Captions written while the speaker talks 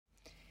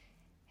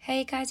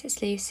Hey guys,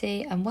 it's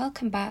Lucy and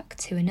welcome back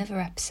to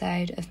another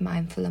episode of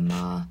Mindful and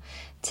More.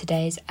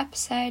 Today's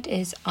episode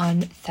is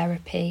on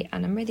therapy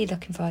and I'm really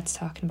looking forward to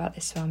talking about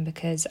this one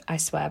because I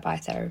swear by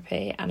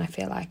therapy and I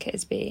feel like it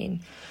has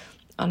been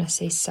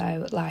honestly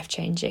so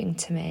life-changing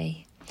to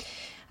me.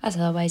 As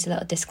always, a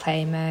little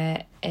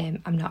disclaimer,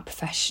 I'm not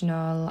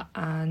professional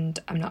and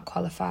I'm not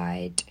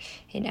qualified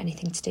in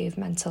anything to do with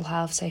mental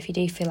health, so if you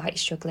do feel like you're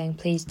struggling,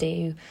 please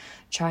do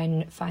try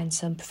and find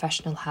some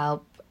professional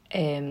help.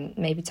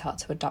 Maybe talk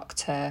to a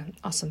doctor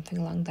or something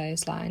along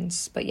those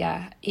lines. But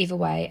yeah, either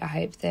way, I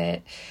hope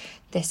that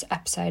this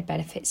episode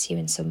benefits you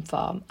in some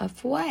form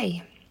of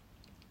way.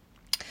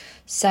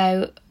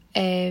 So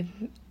I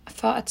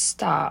thought I'd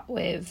start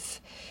with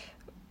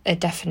a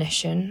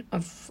definition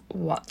of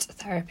what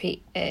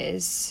therapy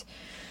is.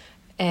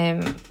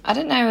 I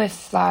don't know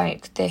if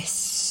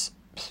this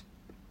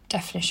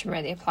definition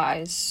really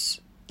applies.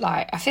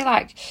 I feel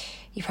like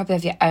you probably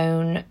have your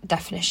own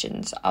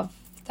definitions of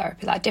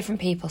therapy.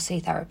 Different people see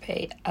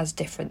therapy as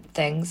different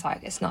things.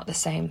 It's not the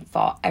same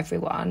for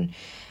everyone.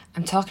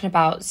 I'm talking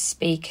about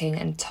speaking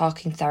and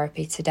talking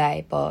therapy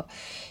today, but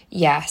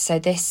yeah, so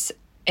this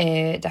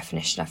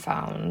definition I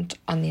found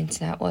on the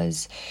internet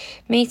was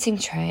meeting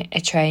a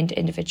trained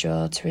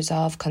individual to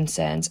resolve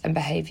concerns and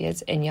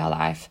behaviours in your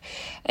life.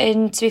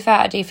 And to be fair,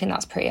 I do think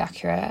that's pretty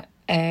accurate.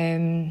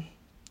 I'm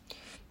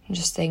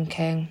just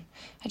thinking,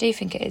 I do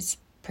think it is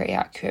pretty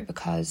accurate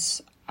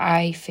because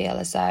I feel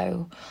as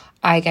though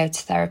I go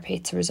to therapy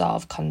to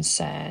resolve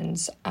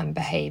concerns and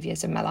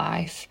behaviours in my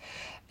life,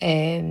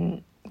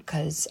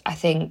 because I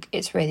think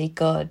it's really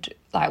good.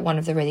 One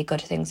of the really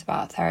good things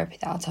about therapy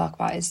that I'll talk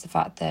about is the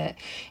fact that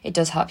it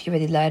does help you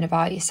really learn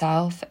about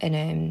yourself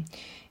and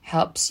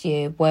helps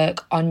you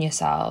work on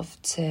yourself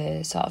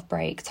to sort of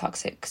break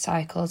toxic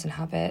cycles and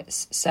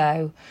habits.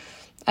 So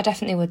I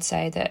definitely would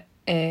say that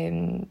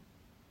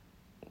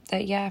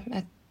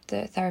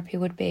that therapy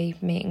would be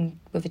meeting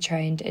with a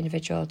trained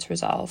individual to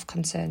resolve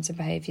concerns and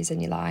behaviours in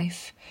your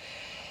life.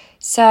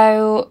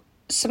 So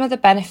some of the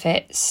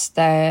benefits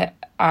that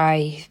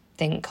I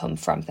think come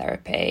from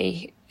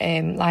therapy,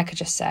 like I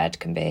just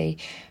said, can be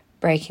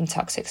breaking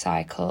toxic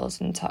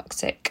cycles and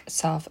toxic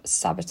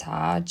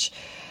self-sabotage.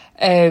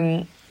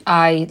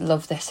 I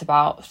love this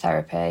about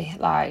therapy,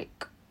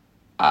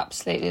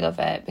 absolutely love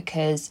it,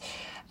 because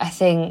I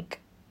think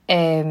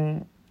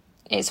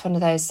it's one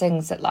of those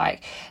things that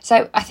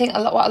so I think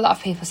what a lot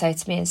of people say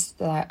to me is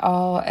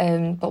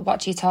but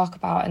what do you talk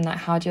about, and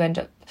how do you end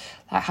up,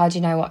 how do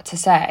you know what to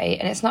say?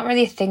 And it's not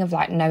really a thing of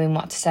knowing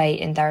what to say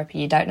in therapy.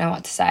 You don't know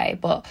what to say,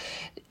 but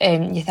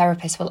your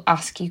therapist will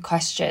ask you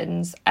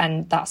questions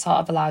and that sort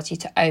of allows you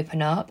to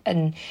open up.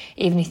 And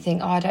even if you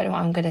think, I don't know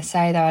what I'm going to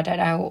say though, I don't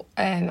know,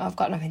 I've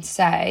got nothing to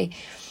say,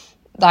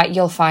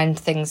 you'll find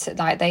things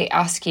that they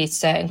ask you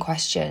certain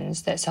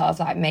questions that sort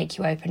of make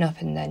you open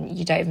up, and then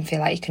you don't even feel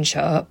like you can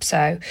shut up.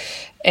 So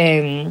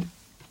I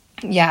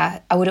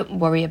wouldn't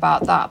worry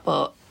about that,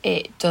 but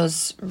it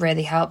does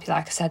really help you.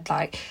 Like I said,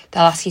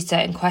 they'll ask you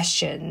certain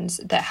questions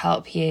that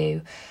help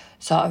you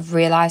sort of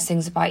realise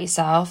things about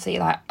yourself that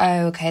you're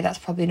oh, okay, that's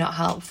probably not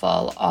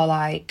helpful, or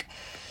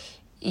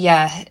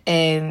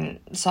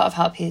sort of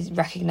help you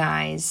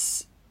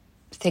recognise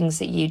things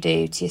that you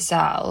do to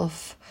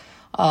yourself,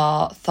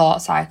 or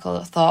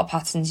thought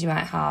patterns you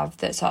might have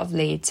that sort of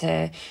lead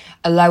to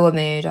a lower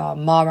mood or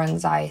more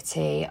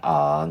anxiety,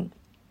 or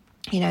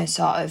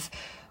sort of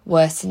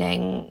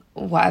worsening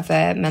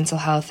whatever mental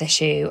health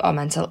issue or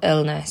mental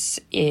illness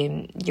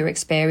you're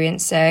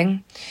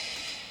experiencing.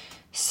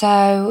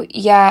 So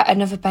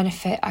another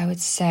benefit I would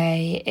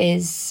say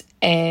is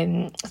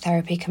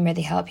therapy can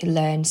really help you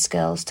learn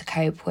skills to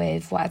cope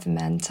with whatever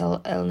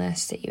mental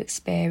illness that you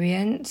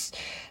experience.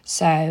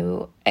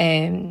 So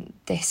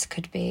this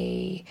could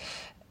be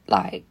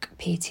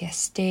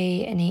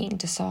PTSD, an eating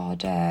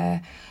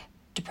disorder,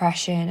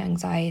 depression,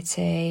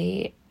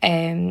 anxiety,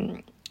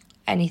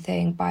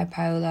 anything,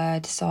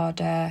 bipolar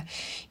disorder,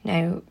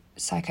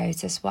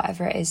 psychosis,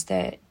 whatever it is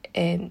that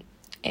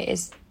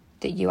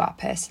that you are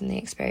personally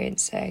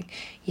experiencing.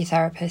 Your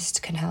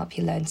therapist can help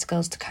you learn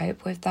skills to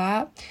cope with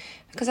that,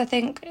 because I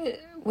think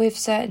with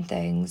certain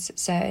things,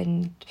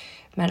 certain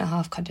mental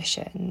health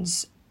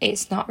conditions,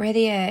 it's not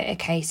really a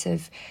case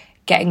of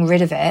getting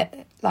rid of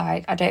it.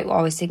 I don't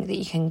always think that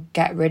you can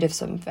get rid of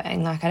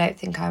something. I don't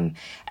think I'm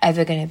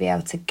ever going to be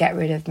able to get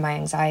rid of my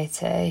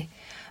anxiety,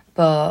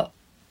 but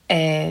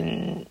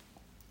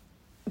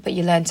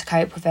you learn to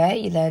cope with it.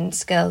 You learn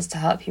skills to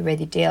help you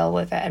really deal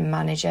with it and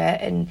manage it,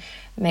 and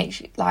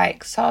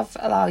make sort of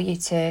allow you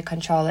to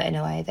control it in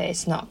a way that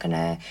it's not going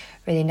to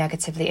really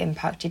negatively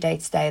impact your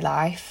day-to-day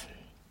life.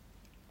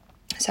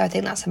 So I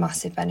think that's a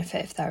massive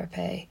benefit of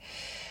therapy.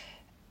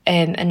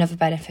 Another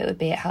benefit would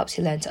be it helps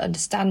you learn to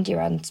understand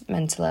your own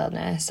mental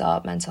illness or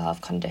mental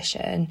health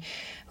condition,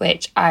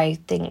 which I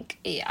think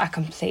I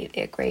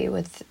completely agree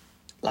with.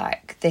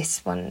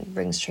 This one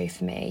rings true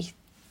for me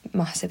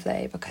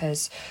massively,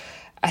 because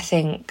I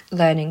think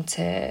learning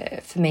to,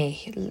 for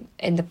me,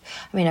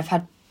 I've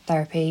had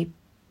therapy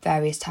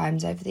various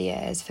times over the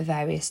years for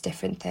various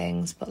different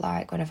things, but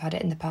like when I've had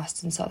it in the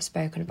past and sort of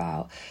spoken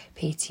about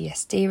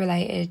PTSD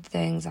related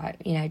things, like,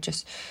 you know,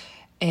 just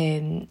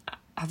having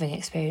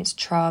experienced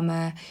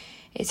trauma,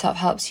 it sort of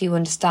helps you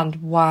understand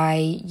why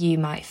you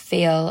might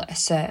feel a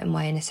certain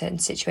way in a certain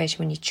situation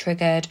when you're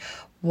triggered,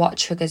 what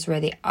triggers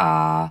really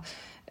are,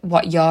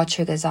 what your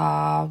triggers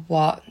are,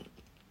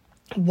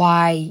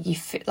 why you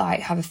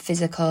like have a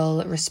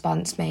physical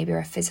response maybe, or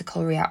a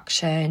physical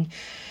reaction,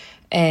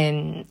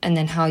 and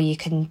then how you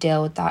can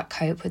deal with that,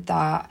 cope with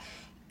that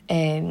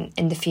in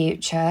the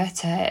future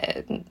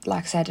to,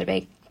 like I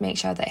said, make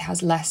sure that it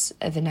has less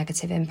of a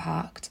negative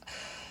impact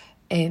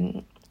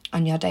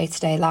on your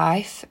day-to-day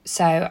life.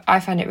 So I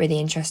find it really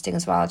interesting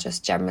as well,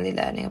 just generally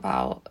learning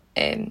about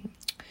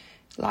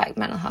like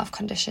mental health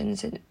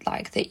conditions and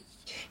like that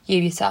you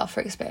yourself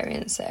are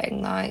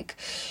experiencing, like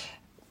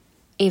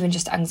even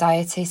just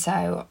anxiety.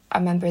 So I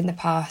remember in the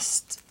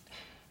past,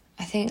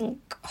 I think,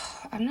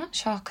 I'm not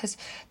sure, because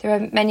there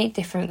are many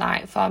different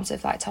like forms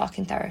of like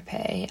talking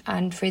therapy,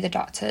 and through the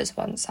doctors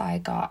once I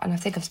got, and I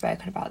think I've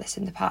spoken about this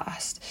in the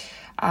past,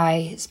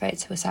 I spoke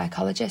to a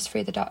psychologist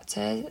through the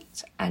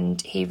doctors,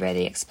 and he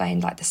really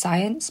explained like the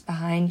science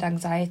behind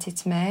anxiety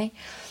to me,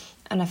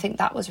 and I think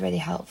that was really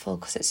helpful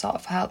because it sort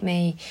of helped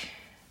me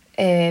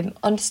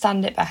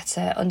understand it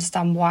better,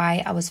 understand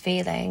why I was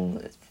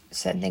feeling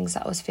certain things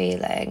that I was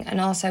feeling,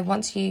 and also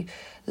once you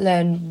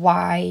learn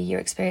why you're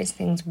experiencing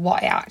things,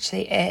 what it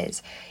actually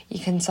is, you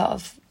can sort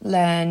of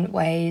learn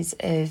ways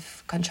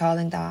of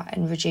controlling that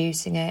and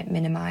reducing it,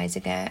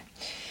 minimising it.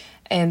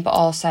 But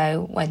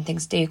also when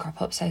things do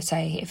crop up, so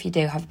say if you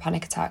do have a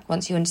panic attack,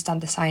 once you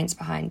understand the science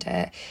behind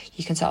it,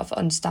 you can sort of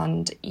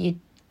understand,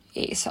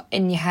 it's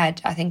in your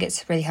head. I think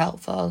it's really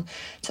helpful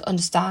to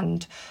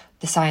understand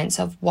the science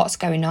of what's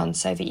going on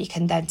so that you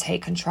can then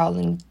take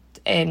control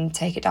and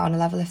take it down a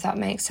level, if that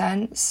makes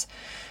sense.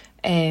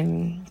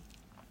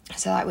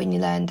 So like when you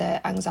learn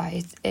that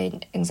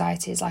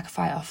anxiety is like a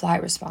fight or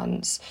flight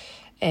response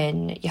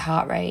and your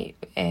heart rate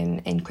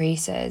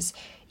increases,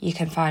 you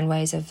can find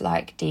ways of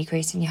like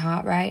decreasing your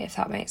heart rate, if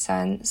that makes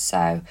sense.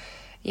 So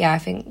yeah, I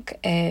think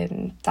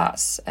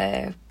that's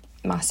a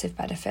massive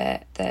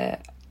benefit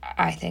that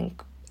I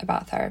think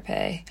about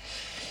therapy.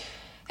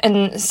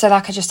 And so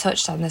like I just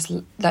touched on, there's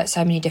like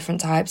so many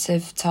different types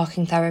of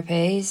talking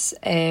therapies.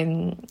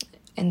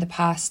 In the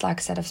past, like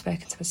I said, I've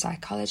spoken to a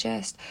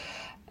psychologist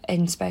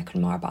and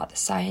spoken more about the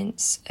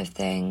science of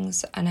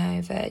things. I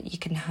know that you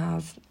can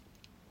have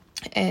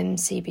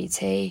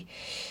CBT,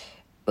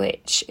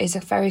 which is a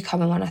very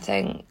common one, I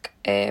think.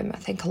 I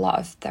think a lot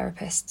of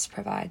therapists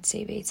provide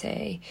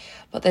CBT,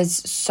 but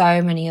there's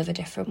so many other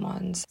different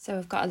ones. So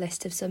I've got a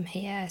list of some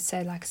here.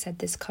 So like I said,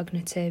 there's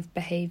cognitive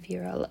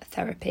behavioural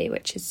therapy,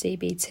 which is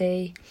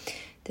CBT.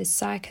 There's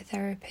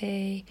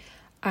psychotherapy,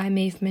 eye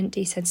movement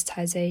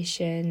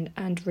desensitization,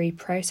 and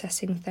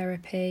reprocessing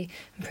therapy.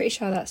 I'm pretty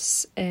sure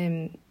that's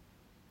EMDR,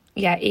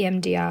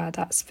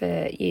 that's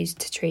for used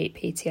to treat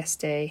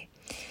PTSD.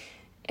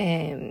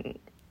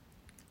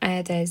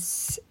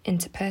 There's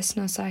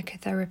interpersonal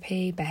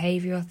psychotherapy,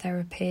 behavioural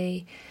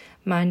therapy,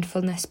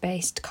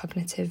 mindfulness-based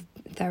cognitive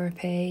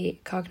therapy,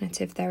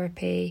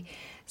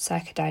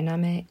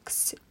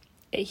 psychodynamics,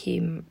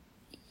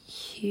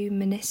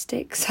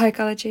 humanistic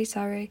psychology,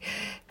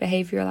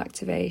 behavioural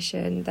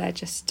activation. They're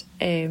just,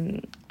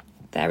 they're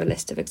a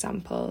list of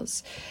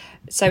examples.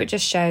 So it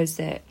just shows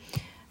that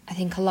I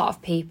think a lot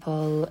of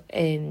people,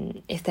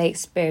 if they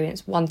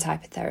experience one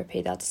type of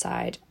therapy, they'll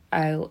decide,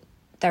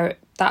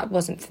 that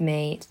wasn't for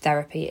me,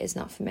 therapy is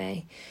not for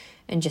me,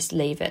 and just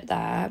leave it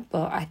there.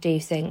 But I do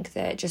think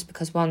that just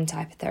because one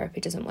type of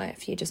therapy doesn't work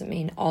for you doesn't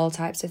mean all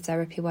types of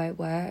therapy won't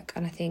work.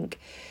 And I think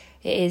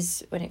it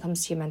is, when it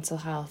comes to your mental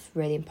health,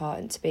 really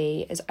important to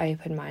be as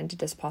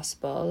open-minded as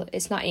possible.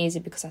 It's not easy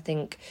because I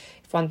think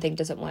if one thing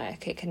doesn't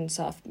work, it can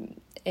sort of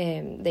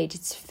lead you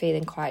to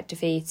feeling quite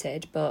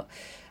defeated. But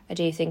I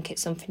do think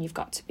it's something you've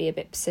got to be a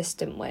bit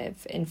persistent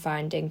with in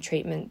finding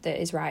treatment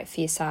that is right for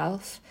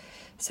yourself.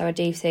 So I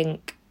do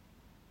think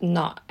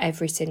not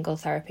every single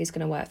therapy is going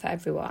to work for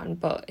everyone,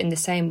 but in the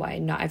same way,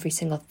 not every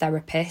single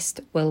therapist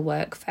will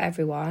work for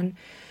everyone.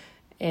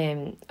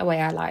 A way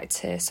I like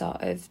to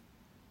sort of,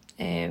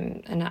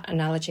 an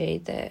analogy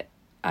that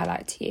I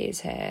like to use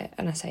here,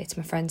 and I say to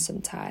my friends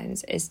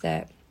sometimes, is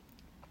that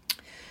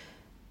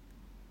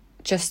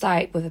just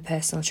like with a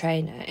personal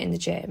trainer in the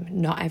gym,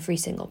 not every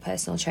single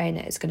personal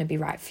trainer is going to be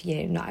right for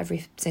you. Not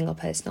every single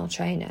personal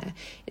trainer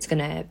is going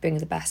to bring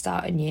the best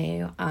out in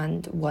you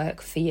and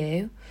work for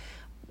you.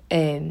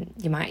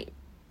 You might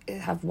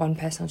have one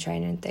personal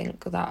trainer and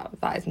think that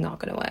is not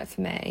going to work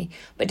for me,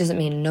 but it doesn't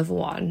mean another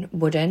one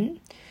wouldn't.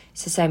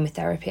 It's the same with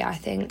therapy, I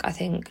think. I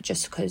think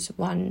just because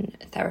one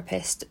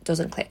therapist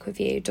doesn't click with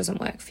you,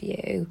 doesn't work for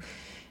you,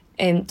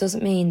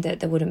 doesn't mean that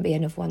there wouldn't be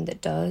another one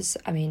that does.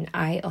 I mean,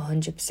 I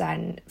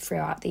 100%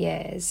 throughout the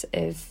years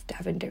of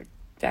having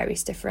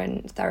various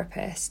different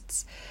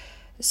therapists,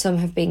 some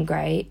have been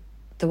great.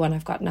 The one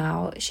I've got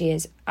now, she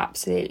is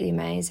absolutely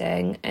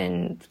amazing,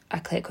 and I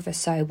click with her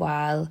so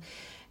well.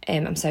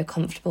 I'm so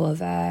comfortable with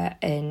her,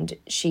 and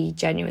she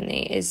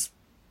genuinely is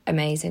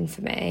amazing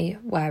for me,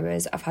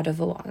 whereas I've had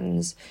other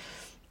ones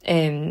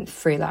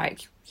through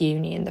like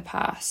uni in the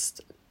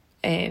past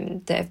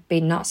that have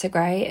been not so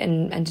great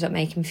and ended up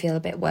making me feel a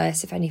bit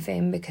worse, if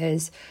anything,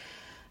 because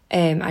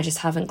I just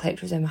haven't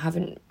clicked with them. I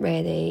haven't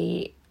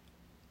really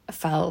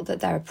felt that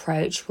their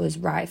approach was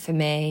right for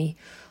me,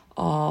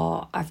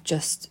 or I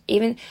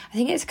think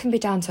it can be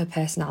down to a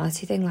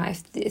personality thing. Like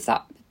if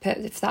that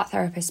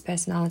therapist's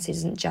personality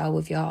doesn't gel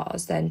with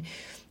yours, then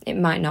it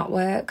might not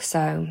work.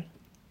 So,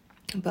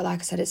 but like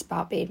I said, it's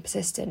about being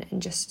persistent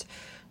and just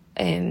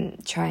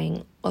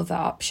trying other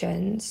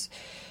options.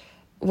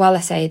 While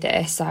I say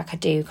this, like, I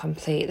do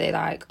completely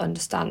like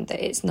understand that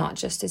it's not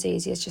just as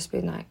easy as just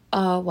being like,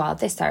 oh well,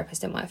 this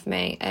therapist didn't work for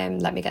me,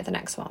 let me get the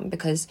next one,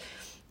 because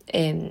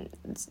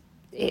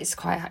it's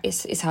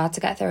hard to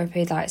get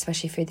therapy, like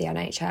especially through the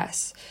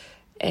NHS.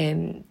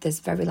 There's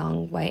very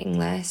long waiting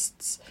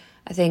lists.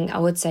 I think I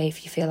would say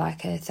if you feel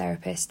like a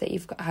therapist that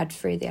you've had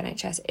through the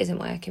NHS isn't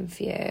working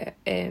for you,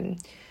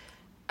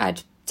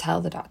 I'd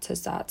tell the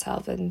doctors that, tell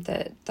them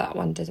that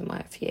one doesn't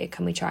work for you.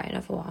 Can we try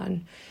another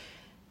one?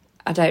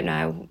 I don't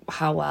know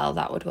how well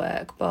that would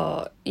work,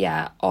 but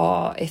yeah.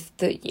 Or if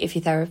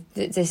your therapist,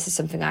 this is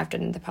something I've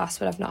done in the past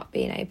when I've not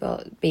been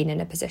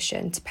in a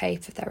position to pay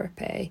for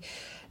therapy.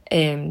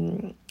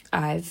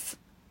 If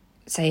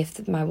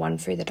my one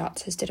through the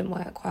doctors didn't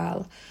work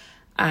well,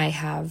 I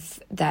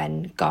have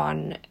then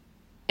gone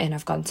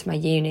to my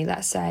uni,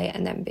 let's say,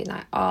 and then been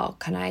like, oh,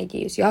 can I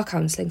use your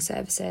counselling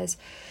services?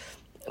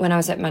 When I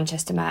was at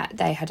Manchester Met,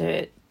 they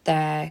had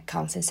their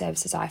counselling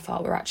services I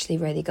thought were actually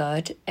really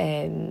good,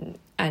 and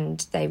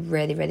they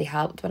really, really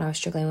helped when I was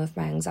struggling with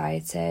my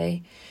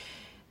anxiety.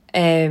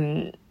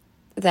 Then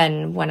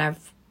when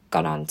I've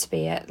gone on to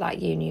be at like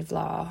Uni of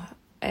Law,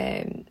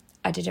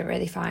 I didn't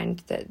really find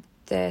that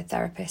the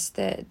therapist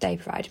that they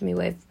provided me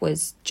with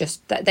was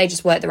just that they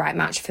just weren't the right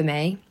match for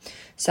me.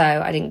 So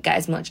I didn't get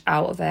as much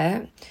out of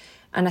it.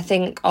 And I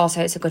think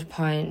also it's a good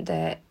point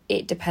that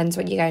it depends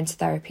what you're going to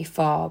therapy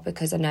for,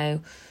 because I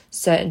know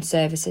certain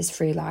services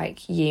through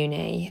like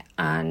uni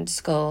and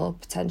school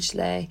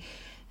potentially,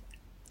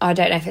 I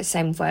don't know if it's the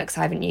same with work, 'cause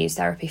I haven't used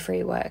therapy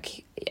through work.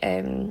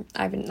 I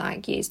haven't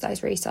like used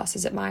those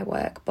resources at my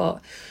work,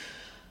 but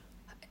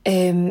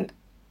I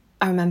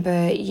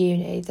remember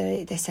uni,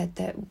 they said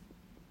that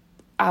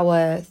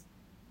our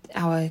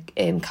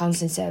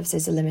counselling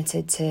services are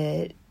limited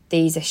to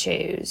these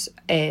issues.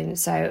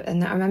 And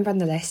I remember on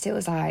the list it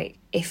was like,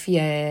 if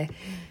you're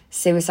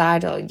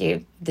suicidal,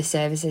 the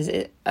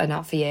services are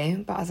not for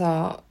you. But I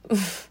thought,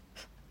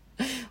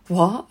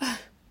 what?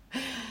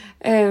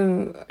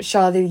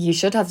 Surely you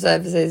should have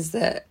services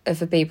that are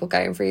for people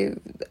going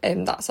through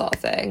that sort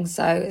of thing.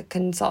 So it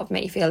can sort of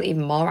make you feel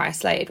even more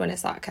isolated when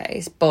it's that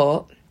case.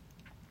 But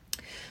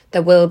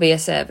there will be a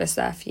service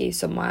there for you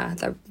somewhere.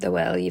 There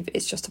will.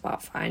 It's just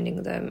about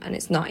finding them, and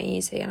it's not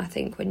easy. And I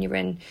think when you're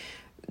in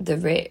the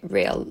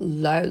real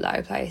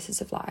low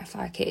places of life,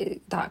 like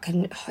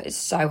it's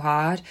so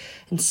hard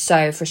and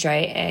so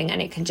frustrating,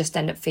 and it can just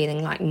end up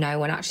feeling like no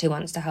one actually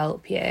wants to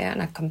help you.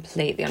 And I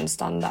completely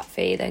understand that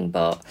feeling,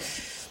 but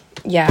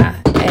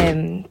yeah,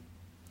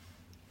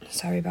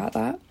 sorry about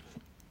that.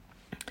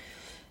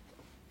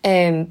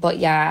 But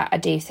yeah, I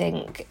do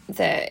think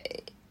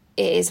that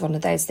it is one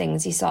of those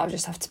things you sort of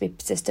just have to be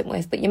persistent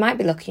with. But you might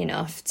be lucky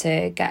enough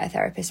to get a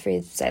therapist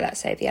through,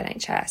 let's say the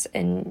NHS,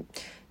 and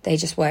they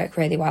just work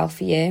really well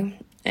for you,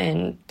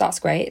 and that's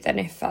great. Then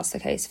if that's the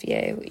case for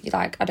you,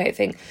 I don't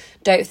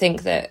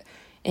think that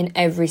in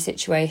every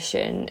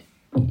situation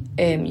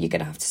you're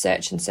gonna have to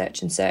search and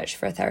search and search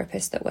for a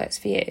therapist that works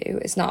for you.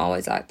 It's not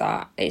always like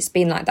that. It's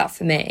been like that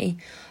for me,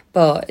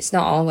 but it's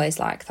not always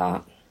like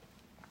that.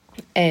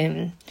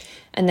 And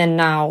then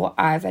now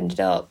I've ended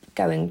up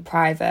going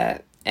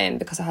private,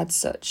 because I had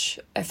such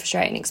a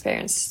frustrating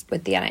experience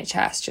with the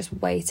NHS, just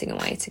waiting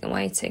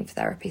for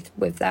therapy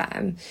with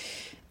them,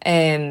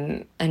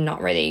 and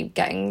not really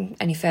getting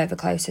any further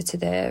closer to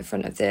the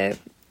front of the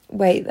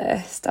wait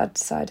list. I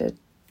decided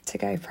to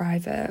go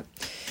private.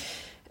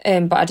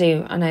 But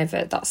I know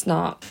that that's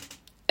not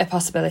a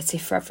possibility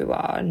for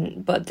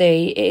everyone, but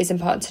it is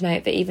important to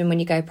note that even when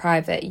you go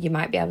private, you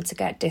might be able to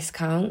get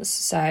discounts.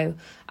 So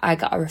I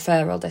got a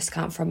referral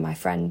discount from my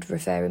friend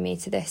referring me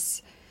to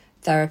this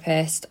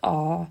therapist,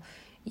 or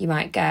you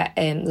might get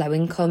low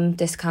income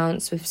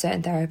discounts with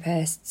certain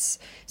therapists.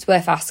 It's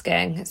worth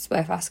asking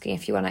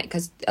if you want it,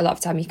 because a lot of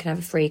the time you can have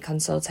a free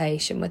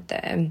consultation with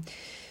them,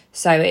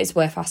 so it's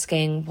worth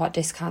asking what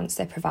discounts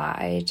they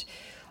provide.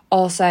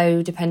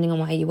 Also, depending on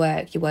where you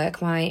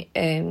work might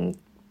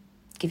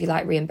give you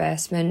like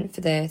reimbursement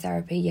for the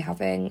therapy you're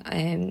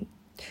having,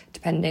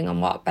 depending on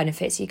what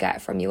benefits you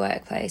get from your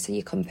workplace or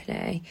your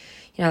company.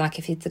 Like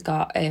if you've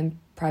got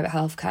private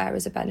healthcare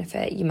as a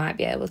benefit, you might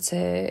be able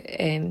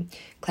to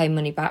claim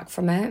money back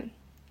from it.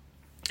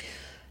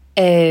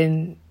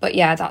 But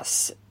yeah,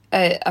 that's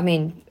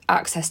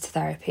access to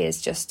therapy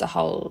is just a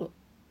whole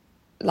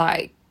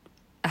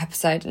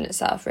episode in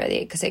itself, really,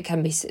 because it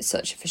can be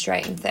such a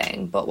frustrating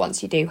thing. But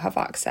once you do have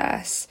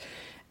access,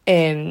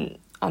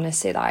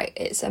 Honestly, like,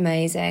 it's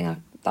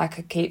amazing. I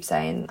keep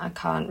saying, I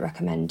can't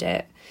recommend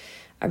it.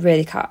 I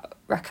really can't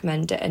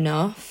recommend it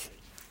enough.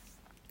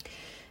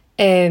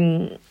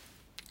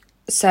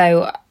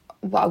 So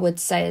what I would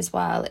say as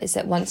well is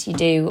that once you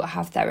do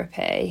have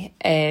therapy,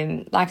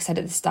 like I said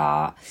at the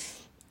start,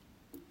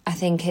 I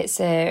think it's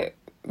a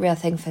real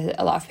thing for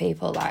a lot of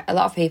people. Like, a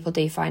lot of people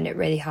do find it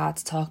really hard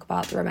to talk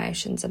about their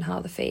emotions and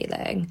how they're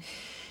feeling.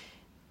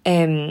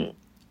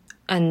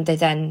 And they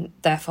then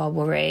therefore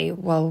worry,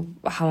 well,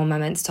 how am I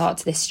meant to talk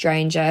to this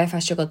stranger? If I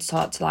struggle to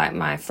talk to like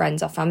my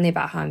friends or family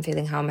about how I'm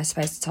feeling, how am I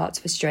supposed to talk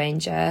to a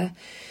stranger?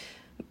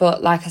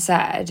 But like I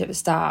said at the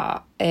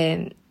start,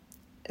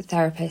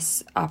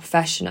 therapists are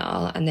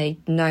professional and they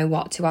know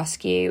what to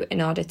ask you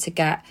in order to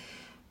get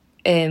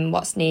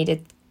what's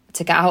needed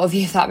to get out of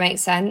you, if that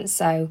makes sense.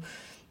 So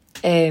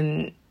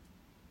I'm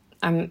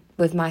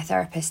with my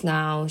therapist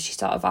now. She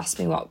sort of asked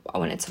me what I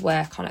wanted to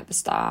work on at the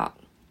start,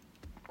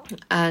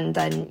 and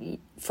then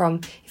if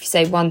you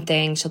say one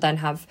thing, she'll then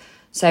have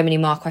so many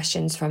more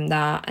questions from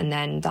that, and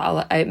then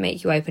that'll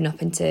make you open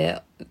up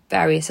into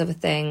various other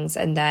things.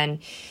 And then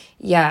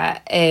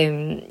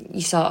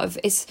you sort of,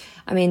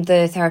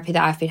 the therapy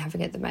that I've been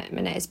having at the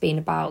minute has been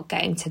about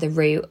getting to the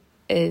root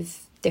of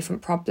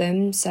different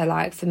problems. So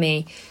like for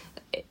me,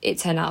 it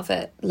turned out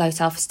that low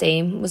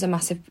self-esteem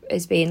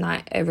has been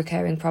like a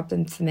recurring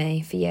problem for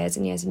me for years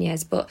and years and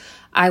years. But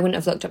I wouldn't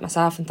have looked at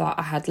myself and thought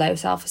I had low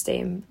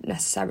self-esteem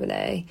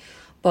necessarily.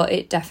 But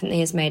it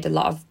definitely has made a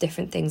lot of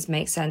different things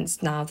make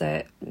sense now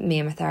that me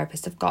and my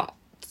therapist have got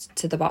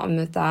to the bottom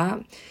of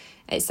that.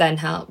 It's then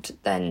helped,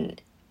 my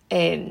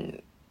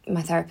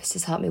therapist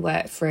has helped me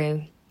work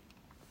through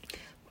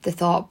the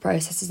thought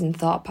processes and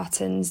thought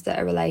patterns that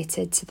are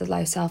related to the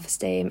low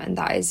self-esteem, and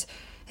that has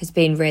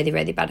been really,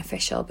 really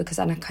beneficial, because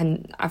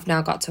then I've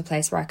now got to a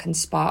place where I can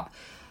spot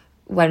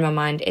when my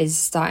mind is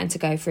starting to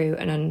go through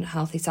an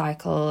unhealthy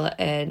cycle,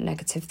 a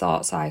negative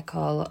thought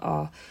cycle,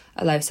 or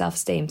a low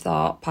self-esteem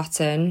thought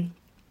pattern,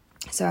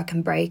 so I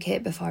can break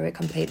it before it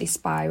completely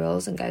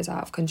spirals and goes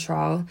out of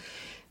control.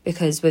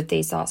 Because with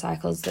these thought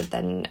cycles,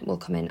 then will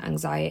come in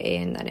anxiety,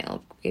 and then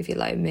it'll give you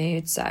low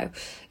mood. So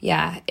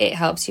yeah, it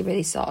helps you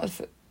really sort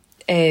of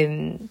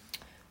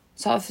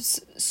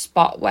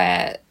spot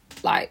the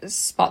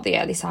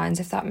early signs,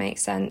 if that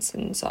makes sense,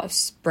 and sort of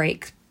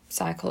break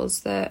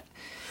cycles that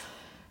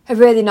are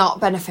really not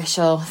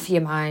beneficial for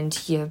your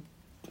mind, your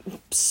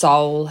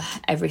soul,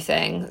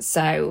 everything.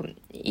 So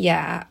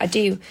yeah,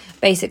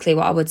 basically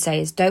what I would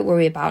say is, don't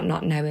worry about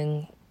not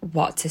knowing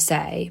what to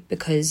say,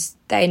 because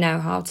they know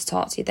how to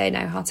talk to you, they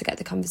know how to get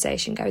the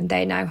conversation going,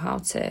 they know how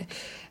to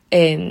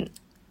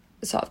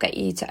sort of get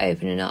you to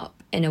opening up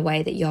in a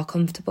way that you're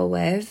comfortable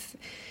with.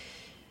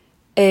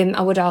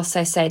 I would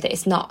also say that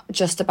it's not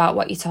just about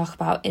what you talk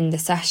about in the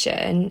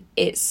session,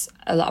 it's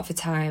a lot of the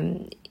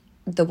time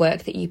the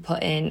work that you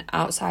put in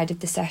outside of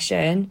the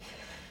session.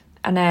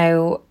 I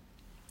know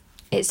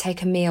it's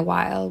taken me a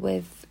while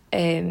with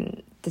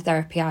the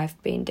therapy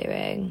I've been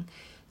doing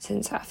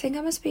since, I think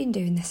I must have been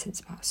doing this since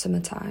about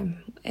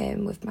summertime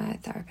with my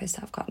therapist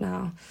I've got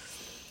now.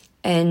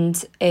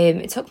 And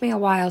it took me a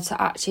while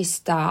to actually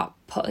start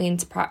putting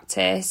into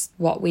practice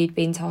what we'd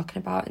been talking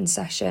about in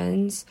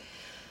sessions.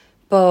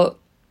 But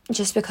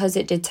just because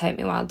it did take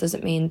me a while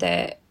doesn't mean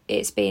that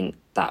it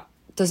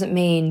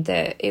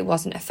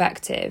wasn't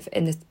effective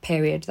in the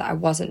period that I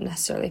wasn't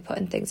necessarily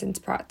putting things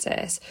into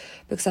practice.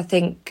 Because I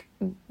think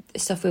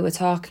stuff we were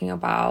talking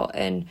about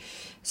and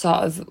sort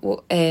of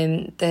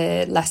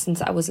the lessons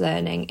that I was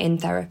learning in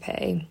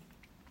therapy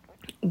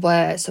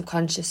were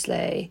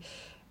subconsciously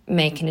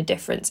making a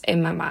difference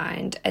in my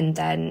mind. And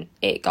then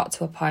it got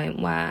to a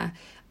point where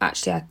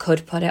actually I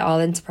could put it all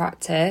into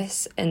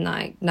practice, and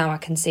like now I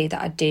can see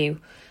that I do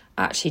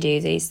actually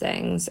do these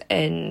things.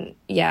 And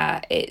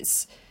yeah,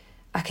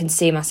 I can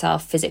see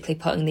myself physically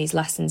putting these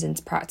lessons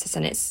into practice,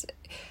 and it's,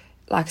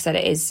 like I said,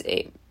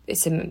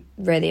 it's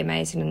really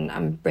amazing, and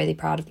I'm really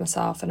proud of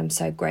myself, and I'm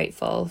so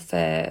grateful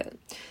for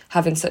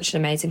having such an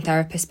amazing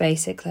therapist,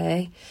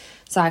 basically.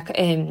 So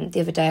the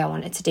other day I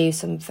wanted to do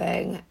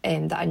something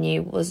that I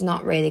knew was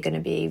not really going to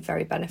be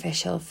very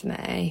beneficial for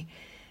me,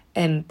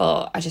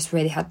 but I just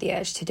really had the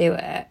urge to do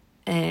it.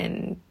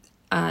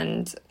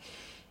 And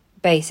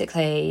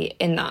basically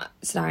in that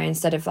scenario,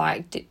 instead of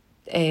like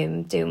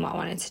doing what I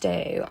wanted to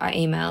do, I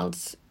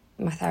emailed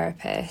my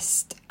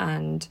therapist,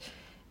 and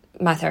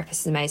my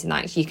therapist is amazing.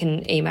 Like, you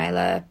can email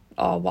her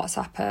or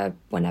WhatsApp her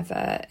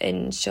whenever,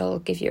 and she'll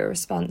give you a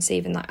response,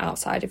 even like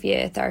outside of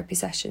your therapy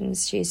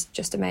sessions. She's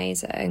just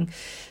amazing.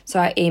 So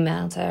I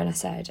emailed her and I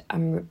said,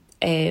 I'm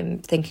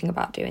thinking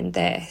about doing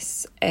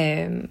this.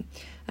 I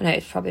know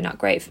it's probably not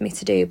great for me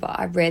to do, but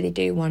I really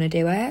do want to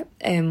do it.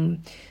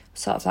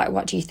 Sort of like,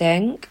 what do you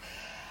think?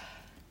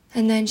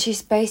 And then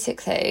she's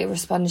basically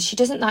responded. She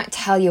doesn't like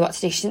tell you what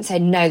to do. She didn't say,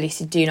 no,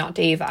 Lucy, do not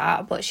do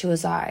that. But she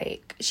was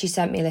like, she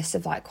sent me a list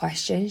of like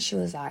questions. She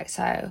was like,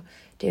 so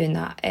doing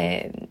that,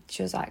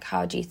 she was like,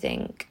 how do you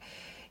think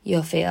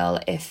you'll feel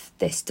if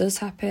this does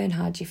happen?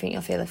 How do you think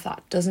you'll feel if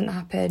that doesn't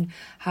happen?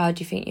 How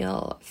do you think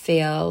you'll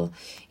feel,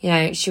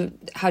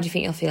 how do you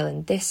think you'll feel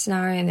in this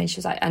scenario? And then she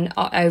was like, and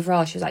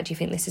overall, she was like, do you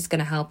think this is going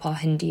to help or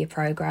hinder your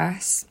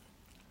progress?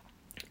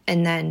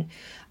 And then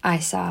I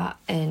sat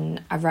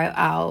and I wrote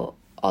out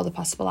all the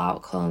possible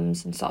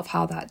outcomes and sort of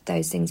how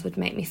those things would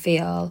make me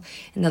feel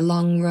in the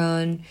long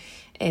run,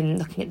 in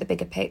looking at the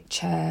bigger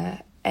picture.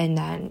 And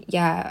then,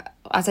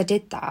 as I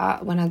did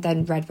that, when I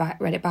then read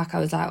it back, I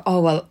was like,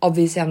 oh, well,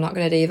 obviously I'm not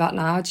going to do that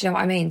now. Do you know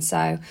what I mean? So,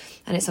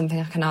 and it's something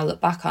I can now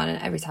look back on,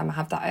 and every time I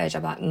have that urge,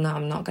 I'm like, no,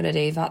 I'm not going to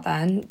do that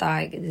then.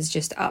 Like, there's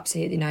just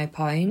absolutely no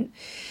point.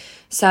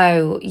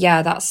 So,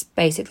 that's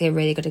basically a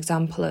really good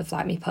example of,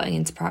 like, me putting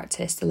into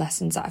practice the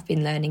lessons that I've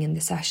been learning in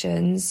the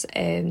sessions.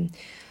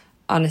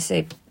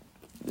 Honestly,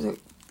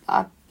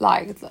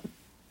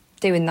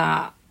 doing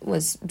that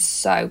was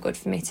so good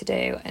for me to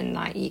do, and,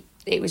 like,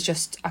 it was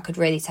just, I could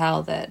really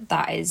tell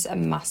that is a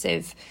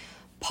massive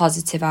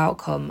positive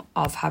outcome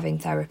of having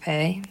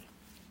therapy.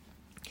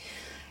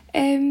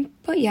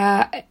 But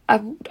I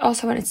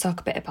also wanted to talk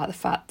a bit about the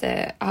fact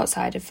that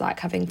outside of, like,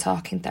 having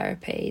talking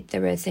therapy,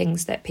 there are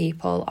things that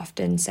people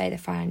often say they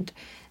find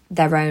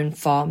their own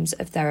forms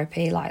of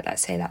therapy, like,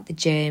 let's say, like the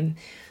gym,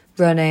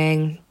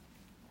 running,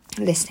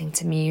 listening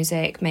to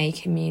music,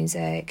 making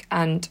music,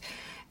 and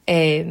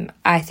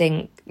I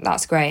think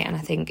that's great. And I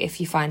think if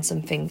you find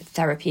something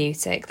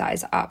therapeutic, that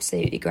is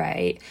absolutely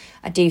great.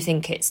 I do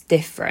think it's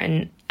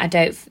different. I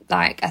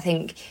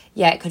think,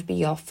 it could be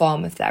your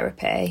form of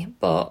therapy,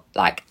 but,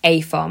 like,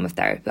 a form of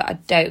therapy, but I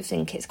don't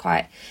think it's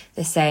quite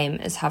the same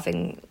as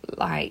having,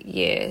 like,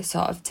 your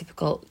sort of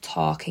typical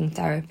talking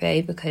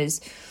therapy, because,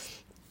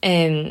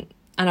 and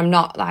I'm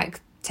not, like,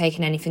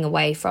 taking anything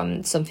away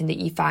from something that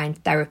you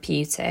find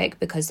therapeutic,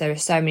 because there are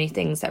so many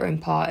things that are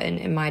important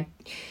in my,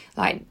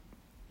 like,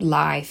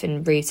 life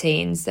and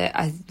routines that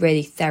are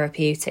really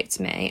therapeutic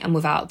to me, and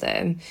without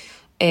them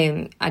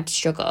I'd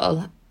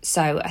struggle.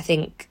 So I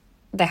think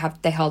they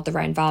hold their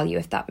own value,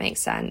 if that makes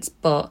sense.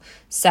 But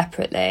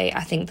separately,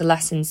 I think the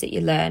lessons that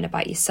you learn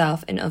about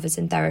yourself and others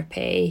in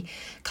therapy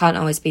can't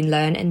always be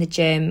learned in the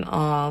gym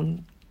or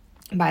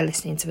by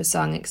listening to a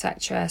song,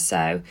 etc.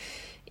 So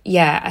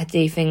I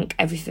do think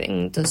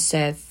everything does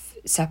serve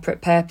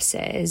separate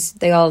purposes.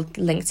 They all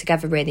link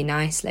together really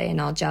nicely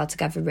and all gel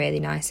together really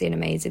nicely and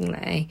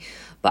amazingly,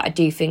 but I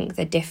do think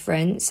they're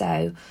different.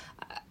 So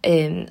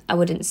I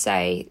wouldn't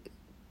say,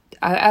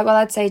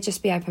 I'd say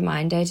just be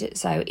open-minded.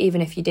 So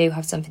even if you do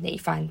have something that you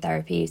find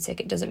therapeutic,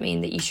 it doesn't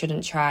mean that you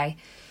shouldn't try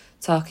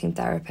talking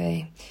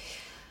therapy.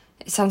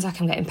 It sounds like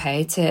I'm getting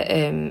paid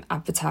to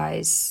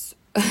advertise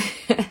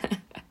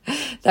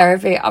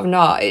therapy. I'm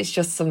not. It's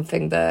just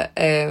something that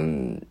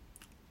I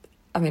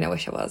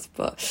wish I was,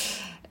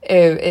 but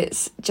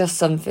it's just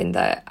something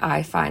that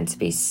I find to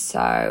be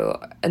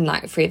so, and,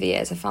 like, through the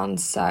years I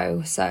found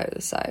so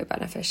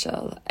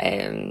beneficial.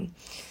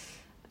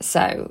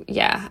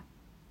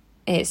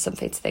 It's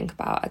something to think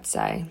about, I'd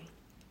say.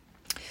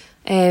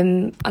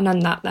 And on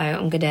that note,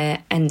 I'm going to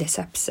end this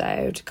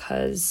episode,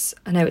 because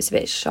I know it's a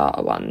bit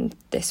shorter one,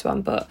 this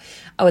one, but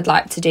I would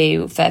like to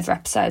do further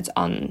episodes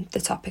on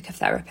the topic of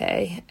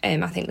therapy.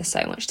 I think there's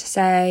so much to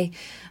say,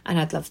 and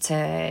I'd love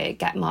to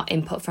get more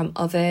input from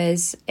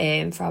others,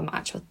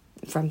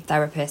 from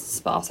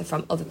therapists, but also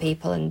from other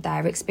people and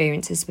their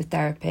experiences with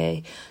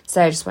therapy.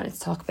 So I just wanted to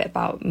talk a bit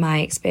about my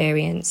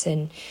experience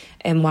and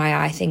why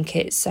I think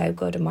it's so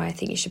good and why I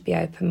think you should be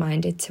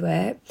open-minded to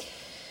it.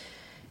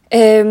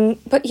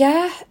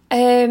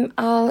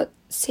 I'll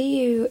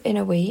see you in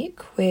a week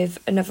with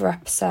another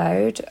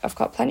episode. I've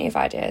got plenty of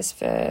ideas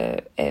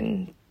for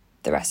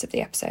the rest of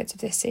the episodes of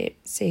this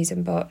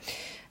season, but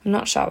I'm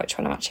not sure which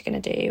one I'm actually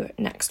going to do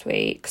next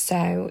week.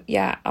 So,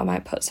 I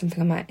might put something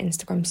on my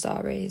Instagram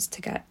stories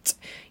to get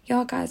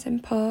your guys'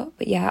 input.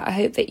 But, I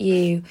hope that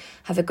you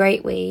have a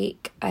great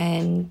week,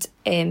 and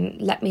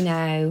let me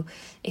know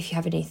if you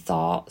have any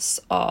thoughts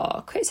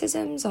or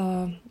criticisms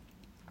or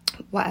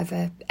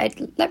whatever.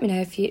 Let me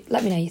know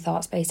your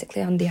thoughts,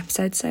 basically, on the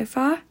episode so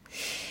far.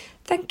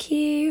 Thank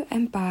you,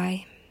 and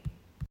bye.